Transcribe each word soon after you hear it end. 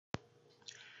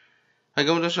嗨，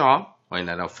各位同学好，欢迎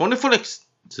来到 Phonics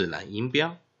自然音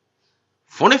标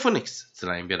Phonics 自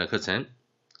然音标的课程。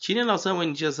今天老师要为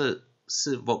你介绍的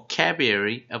是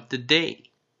Vocabulary of the Day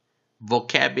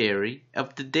Vocabulary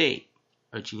of the Day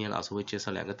而今天老师会介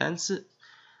绍两个单字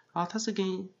它是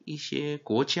跟一些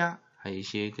国家还有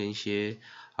跟一些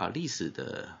历史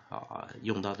的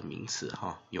用到的名词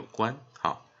有关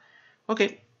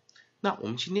OK 那我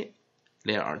们今天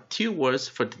There are two words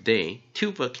for today,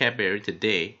 two vocabulary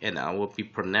today, and I will be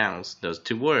pronounce those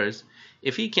two words.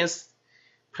 If you can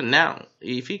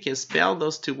spell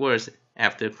those two words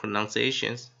after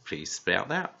pronunciations, please spell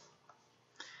that.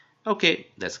 Okay,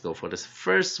 let's go for the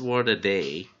first word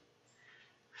today.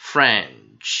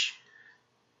 French.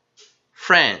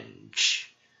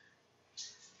 French.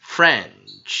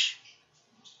 French.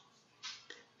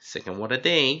 Second word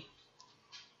today.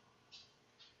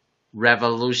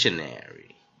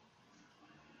 Revolutionary.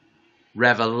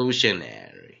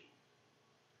 Revolutionary.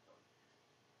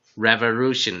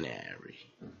 Revolutionary.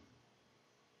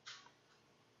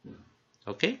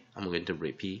 Okay, I'm going to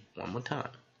repeat one more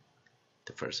time.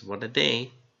 The first word of the day.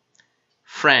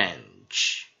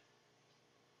 French.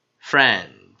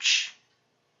 French.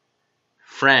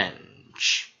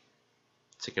 French.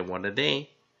 Second word of the day.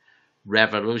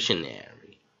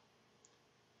 Revolutionary.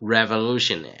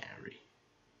 Revolutionary.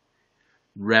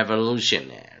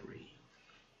 Revolutionary.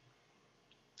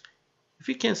 If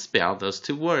you can spell those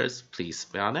two words, please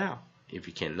spell it out. If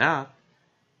you cannot,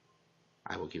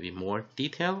 I will give you more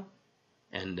detail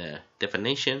and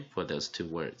definition for those two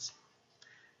words.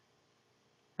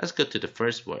 Let's go to the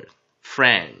first word.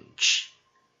 French.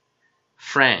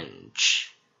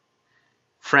 French.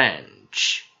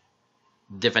 French.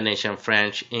 Definition of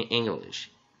French in English.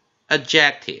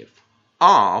 Adjective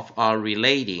of or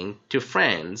relating to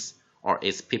France or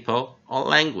its people or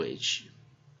language.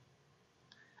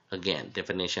 Again,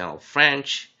 definition of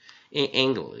French in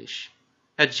English.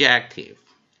 Adjective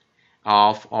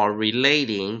of or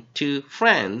relating to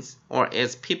France or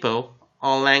its people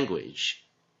or language.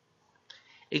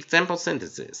 Example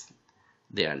sentences.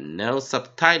 There are no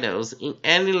subtitles in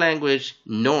any language,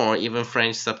 nor even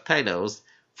French subtitles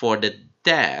for the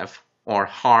deaf or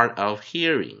hard of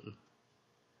hearing.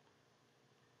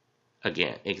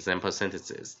 Again, example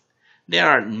sentences. There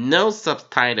are no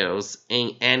subtitles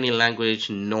in any language,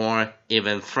 nor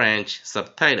even French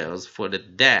subtitles for the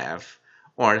deaf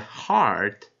or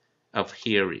hard of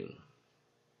hearing.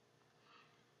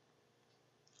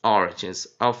 Origins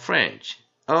of French.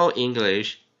 Old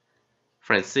English,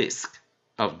 Francisque,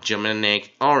 of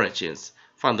Germanic origins,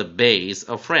 from the base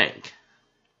of Frank.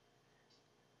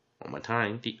 One more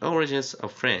time. The origins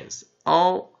of French.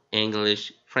 Old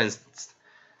English, Francisque,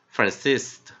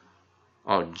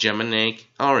 of Germanic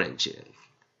origin,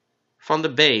 from the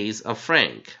base of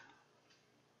Frank.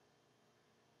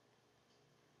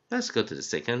 Let's go to the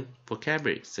second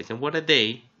vocabulary. Second word of the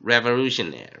day,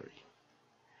 revolutionary.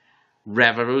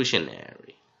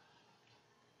 Revolutionary.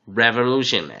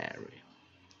 Revolutionary.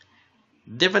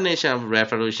 Definition of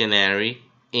revolutionary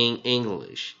in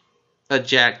English.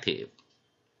 Adjective.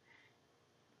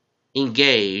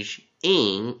 Engage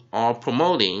in or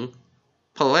promoting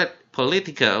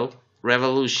political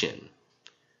revolution.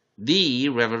 The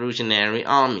Revolutionary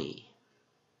Army.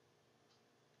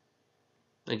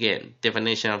 Again,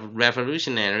 definition of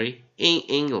revolutionary in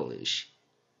English.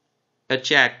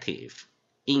 Adjective.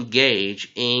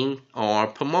 Engage in or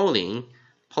promoting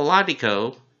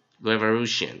political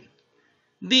revolution.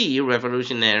 The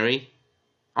Revolutionary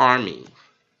Army.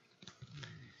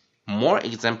 More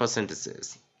example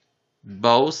sentences.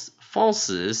 Both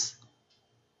forces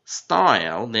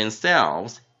style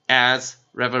themselves as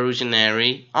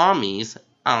revolutionary armies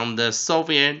on the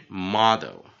Soviet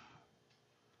model.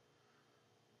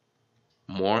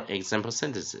 More example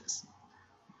sentences.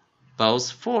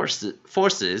 Both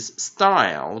forces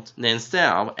styled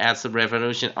themselves as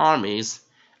revolutionary armies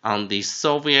on the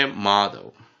Soviet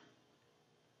model.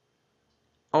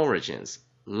 Origins.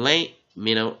 Late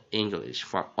Middle English,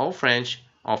 from Old French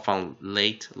or from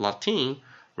Late Latin.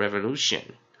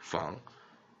 Revolution, from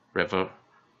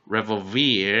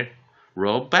revolver,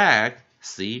 roll back,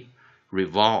 see,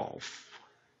 revolve.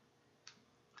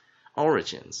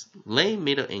 Origins. Late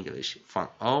Middle English, from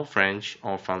Old French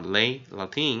or from Late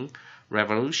Latin.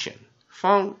 Revolution,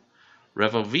 from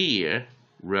revolver,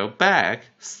 roll back,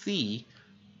 see,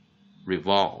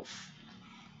 revolve.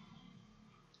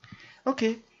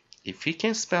 Okay, if you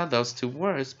can spell those two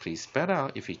words, please spell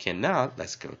out. If you cannot,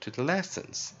 let's go to the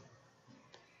lessons.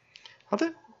 好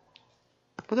的，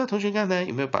不知道同学刚才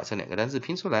有没有把这两个单词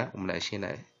拼出来？我们先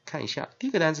来看一下。第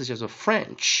一个单词叫做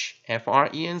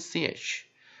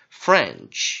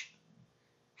French，F-R-E-N-C-H，French，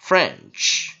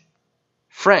 French,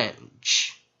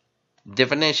 French.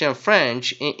 Definition of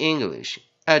French in English.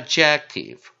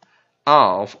 Adjective,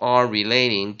 of or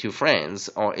relating to France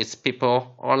or its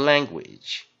people or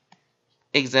language.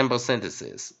 Example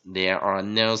sentences. There are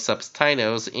no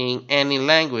subtitles in any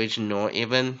language, nor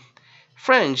even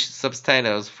French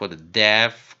subtitles for the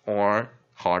deaf or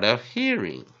hard of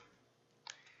hearing.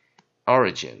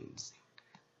 Origins.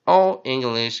 Old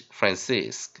English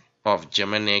Francisque of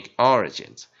Germanic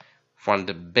origins, from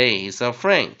the base of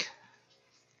Frank.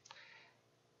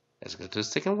 Let's go to the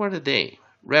second word of the day.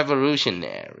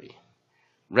 Revolutionary,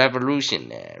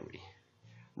 revolutionary,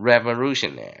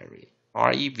 revolutionary.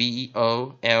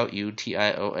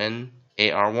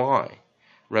 R-E-V-O-L-U-T-I-O-N-A-R-Y.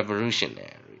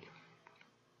 Revolutionary.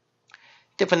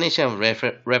 Definition of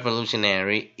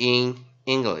revolutionary in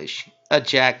English.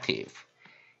 Adjective.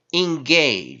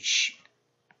 Engage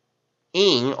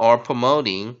in or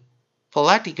promoting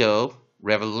political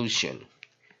revolution.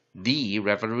 The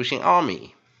Revolution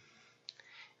Army.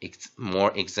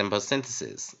 More example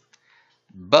sentences.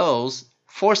 Both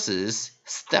forces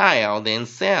style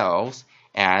themselves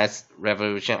as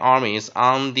revolution armies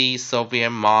on the Soviet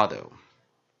model.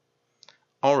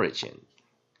 Origin.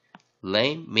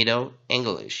 Late Middle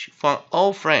English, from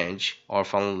Old French or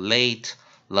from Late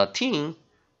Latin,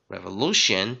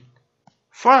 revolution,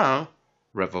 from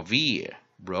revolver,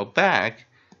 roll back,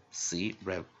 see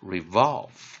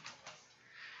revolve.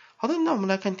 好的，那我们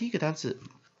来看第一个单词，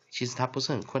其实它不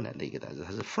是很困难的一个单词，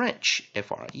它是 French,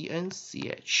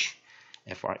 F-R-E-N-C-H,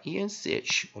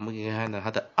 F-R-E-N-C-H。我们可以看到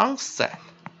它的 onset。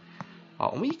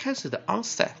好，我们一开始的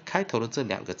onset 开头的这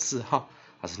两个字哈，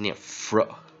它是念 fr。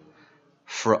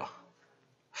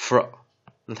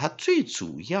那它最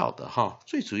主要的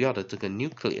这个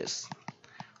nucleus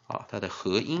啊，它的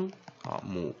合音啊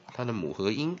它的母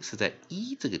合音是在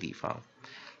e 这个地方。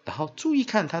然后注意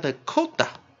看它的 coda。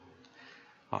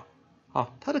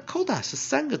它的 coda 是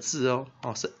三个字哦，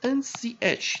是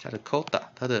nch， 它的 coda，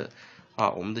 它的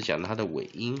我们讲它的尾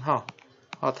音哈，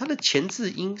它的前字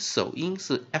音首音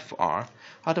是 fr，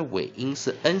 它的尾音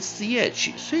是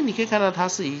nch， 所以你可以看到它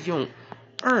是用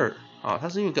它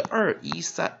是用一个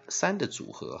2-1-3的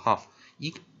组合哈，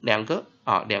两个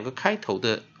开头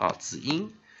的子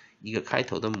音，一个开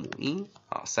头的母音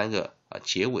三个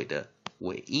结尾的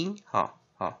尾音哈，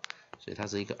所以它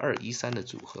是一个2-1-3的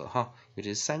组合哈，尤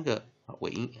其是三个尾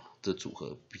音的组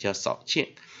合比较少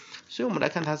见，所以我们来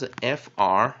看它是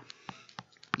F-R-E-N-C-H，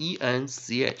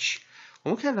 我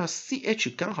们看到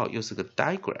CH 刚好又是个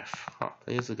digraph 它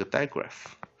又是个 digraph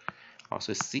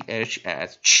所以 CH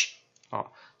as ch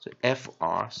所以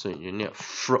FR 所以就念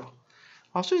fr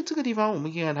所以这个地方我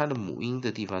们可以看它的母音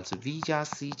的地方是 V 加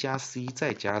C 加 C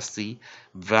再加 C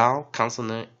vowel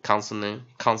consonant consonant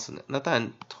consonant， 那当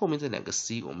然后面这两个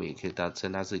C 我们也可以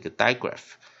称它是一个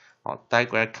digraph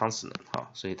digraph consonant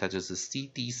所以它就是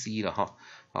CDC 了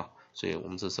所以我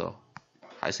们这时候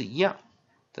还是一样，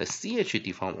在 CH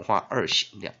地方我们画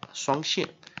双线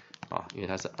因为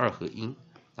它是二合音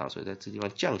所以在这地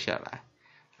方降下来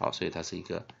所以它是一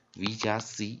个 V 加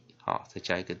C 再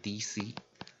加一个 DC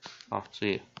所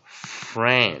以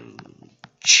French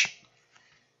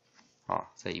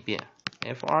再一遍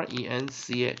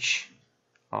F-R-E-N-C-H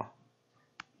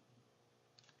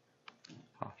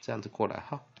这样子过来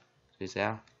所以怎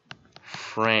样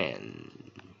French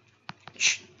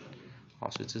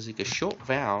所以这是一个 short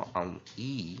vowel on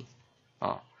E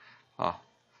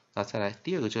那再来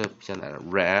第二个就比较难了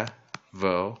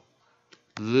Revolutionary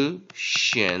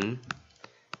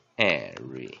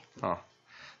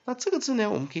那这个字呢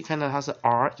我们可以看到它是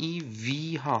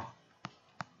R-E-V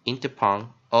interpon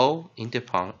O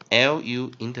interpon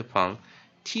L-U interpon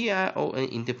T-I-O-N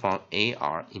interpon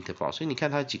A-R interpon， 所以你看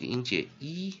它有几个音节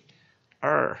1、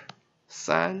2、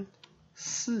3、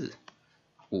4、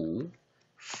5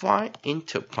 5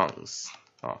 interpons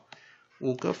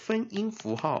 5个分音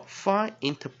符号 5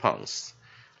 interpons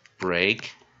break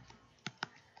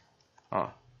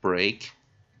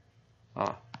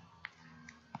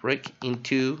break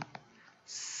into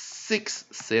 6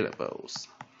 syllables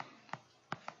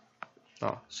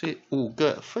所以5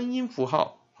个分音符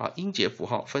号音节符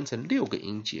号分成6个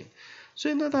音节，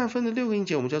所以那当然分成6个音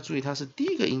节，我们就要注意它是第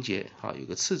一个音节有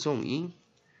个次重音，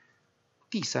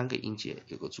第三个音节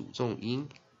有个主重音，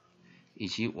以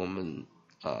及我们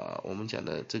讲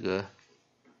的这个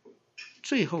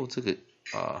最后这个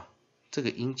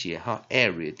音节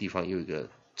area 地方有一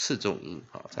个次重音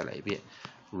再来一遍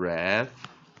rev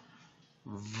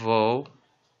vo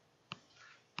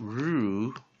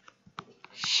ru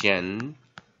shen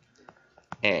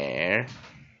air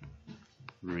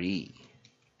re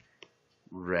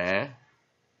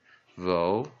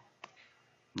vo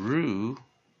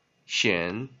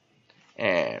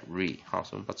好，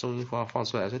所以我们把重音符号放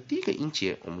出来。所以第一个音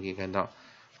节我们可以看到，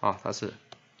它是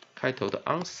开头的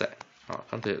onset，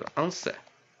 开头的 onset，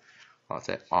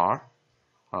 在 R，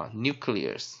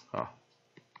 nucleus，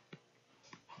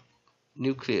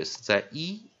 nucleus 在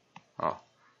E，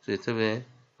 所以这边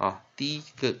第一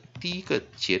个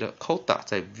节的 coda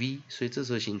在 V， 所以这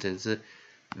时候形成是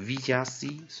V 加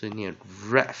C， 所以念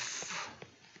ref。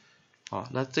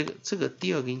那这个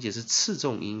第二个音节是次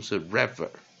重音，所以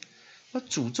rever。那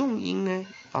主重音呢？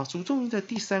主重音在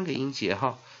第三个音节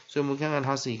所以我们看看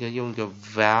它是用一个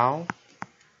vowel，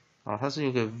 它是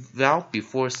用一个 vowel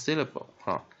before syllable，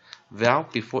 vowel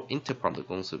before interpunct 的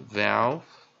公式 ，vowel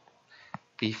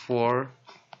before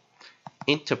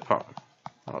interpunct，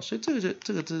 所以这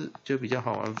个字就比较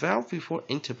好玩 ，vowel before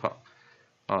interpunct，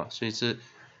 所以是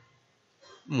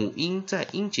母音在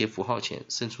音节符号前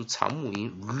生出长母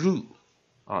音 ru，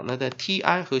 那在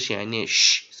ti 和弦来念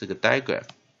sh 是个 digraph。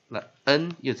那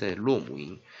n 又在弱母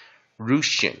音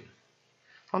Russian。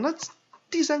 好，那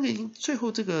第三个音最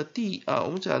后这个我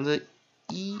们讲的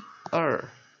1、2、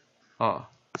3、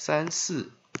4、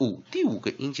5，第五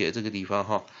个音节这个地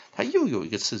方它又有一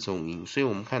个次重音，所以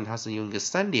我们看它是用一个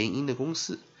三连音的公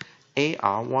式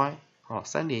ARY，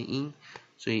 三连音，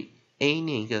所以 A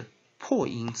念一个破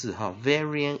音字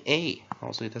variant A，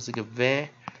 所以它是一个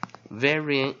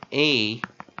variant A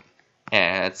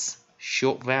adds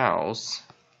short vowels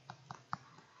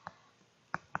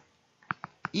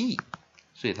E，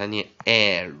 所以它念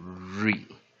airy，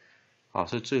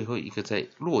 所以最后一个在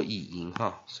弱译音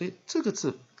所以这个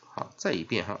字再一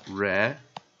遍revolution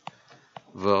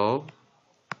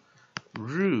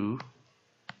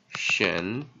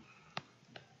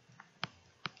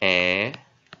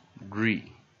airy，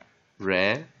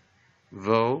 revolution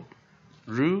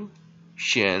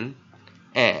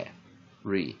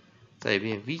airy， 再一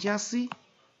遍 V 加 C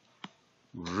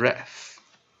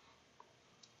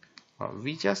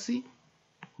ref。V 加 C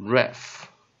ref，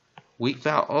 weak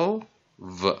vowel O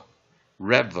v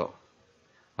revel，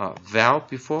 vowel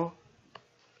before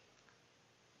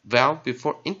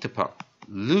interpunct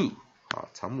lu，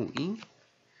 长母音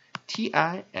ti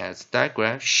as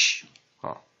digraph sh，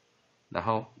 然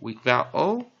后 weak vowel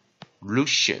O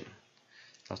Lucian，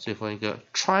 最后一个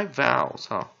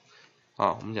trivowels，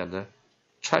 我们讲的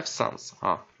triphthongs，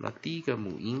 那第一个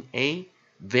母音 A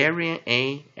variant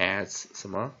A as 什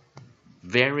么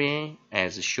？Variant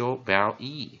as short vowel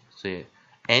E， 所以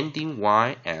ending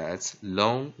Y as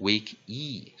long weak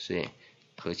E， 所以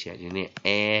合起来就念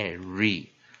airy，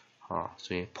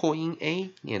 所以破音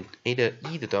A 念 A 的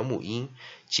E 的短母音，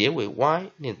结尾 Y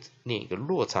念一个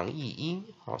弱长译音，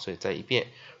所以再一遍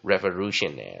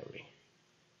revolutionary，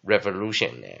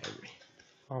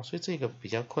 所以这个比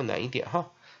较困难一点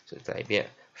所以再一遍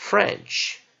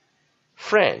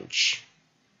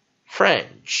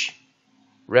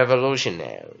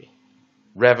French。Revolutionary。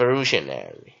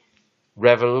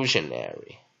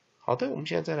 好的，我们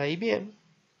现在再来一遍。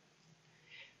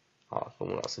好，跟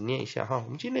我们老师念一下我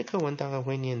们今天的课文大概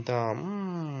会念到，我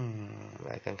们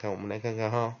来看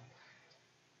看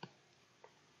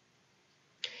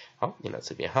好，念到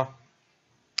这边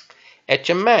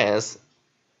HMS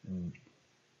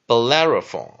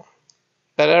Bellerophon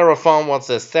was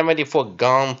a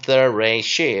 74-gun third-rate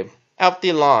ship of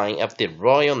the line of the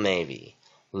Royal Navy.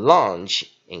 Launched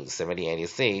in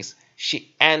 1786,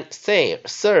 she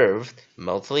served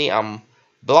mostly on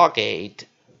blockade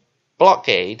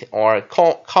or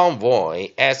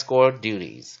convoy escort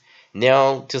duties,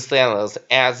 known to sailors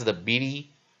as the Beady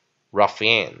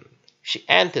Ruffian. She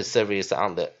entered service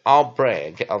on the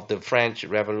outbreak of the French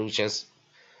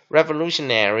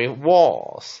Revolutionary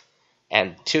Wars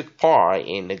and took part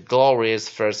in the glorious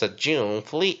 1st of June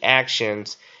fleet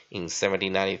actions in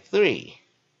 1793.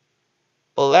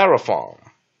 Bellerophon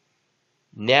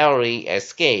narrowly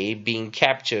escaped being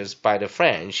captured by the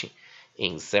French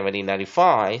in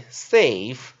 1795,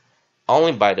 save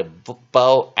only by the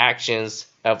bold actions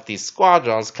of the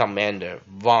squadron's commander,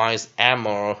 Vice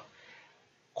Admiral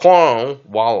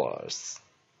Cornwallis.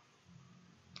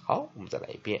 好，我们再来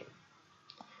一遍。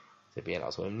这边老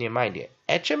师会念慢一点。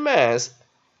HMS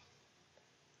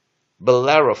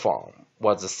Bellerophon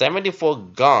was a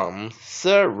 74-gun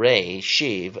third-rate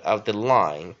ship of the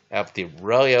line of the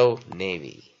Royal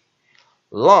Navy.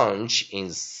 Launched in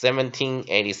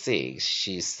 1786,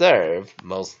 she served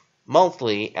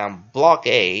mostly on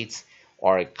blockades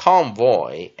or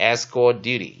convoy escort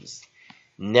duties,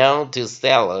 known to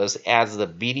sailors as the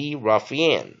Beady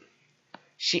Ruffian.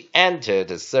 She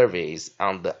entered service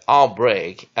on the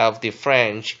outbreak of the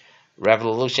French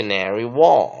Revolutionary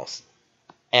Wars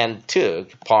and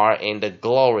took part in the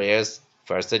glorious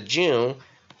 1st of June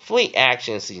fleet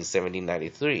actions in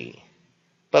 1793.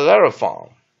 Bellerophon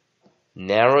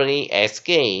narrowly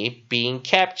escaped being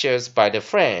captured by the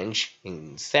French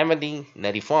in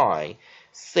 1795,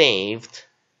 saved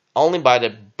only by the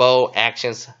bold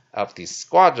actions of the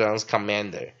squadron's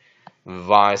commander,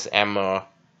 Vice Admiral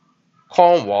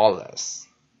Cornwallis.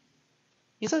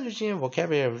 以上就是今天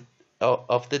vocabulary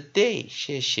of the day，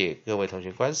 谢谢各位同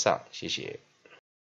学观赏，谢谢。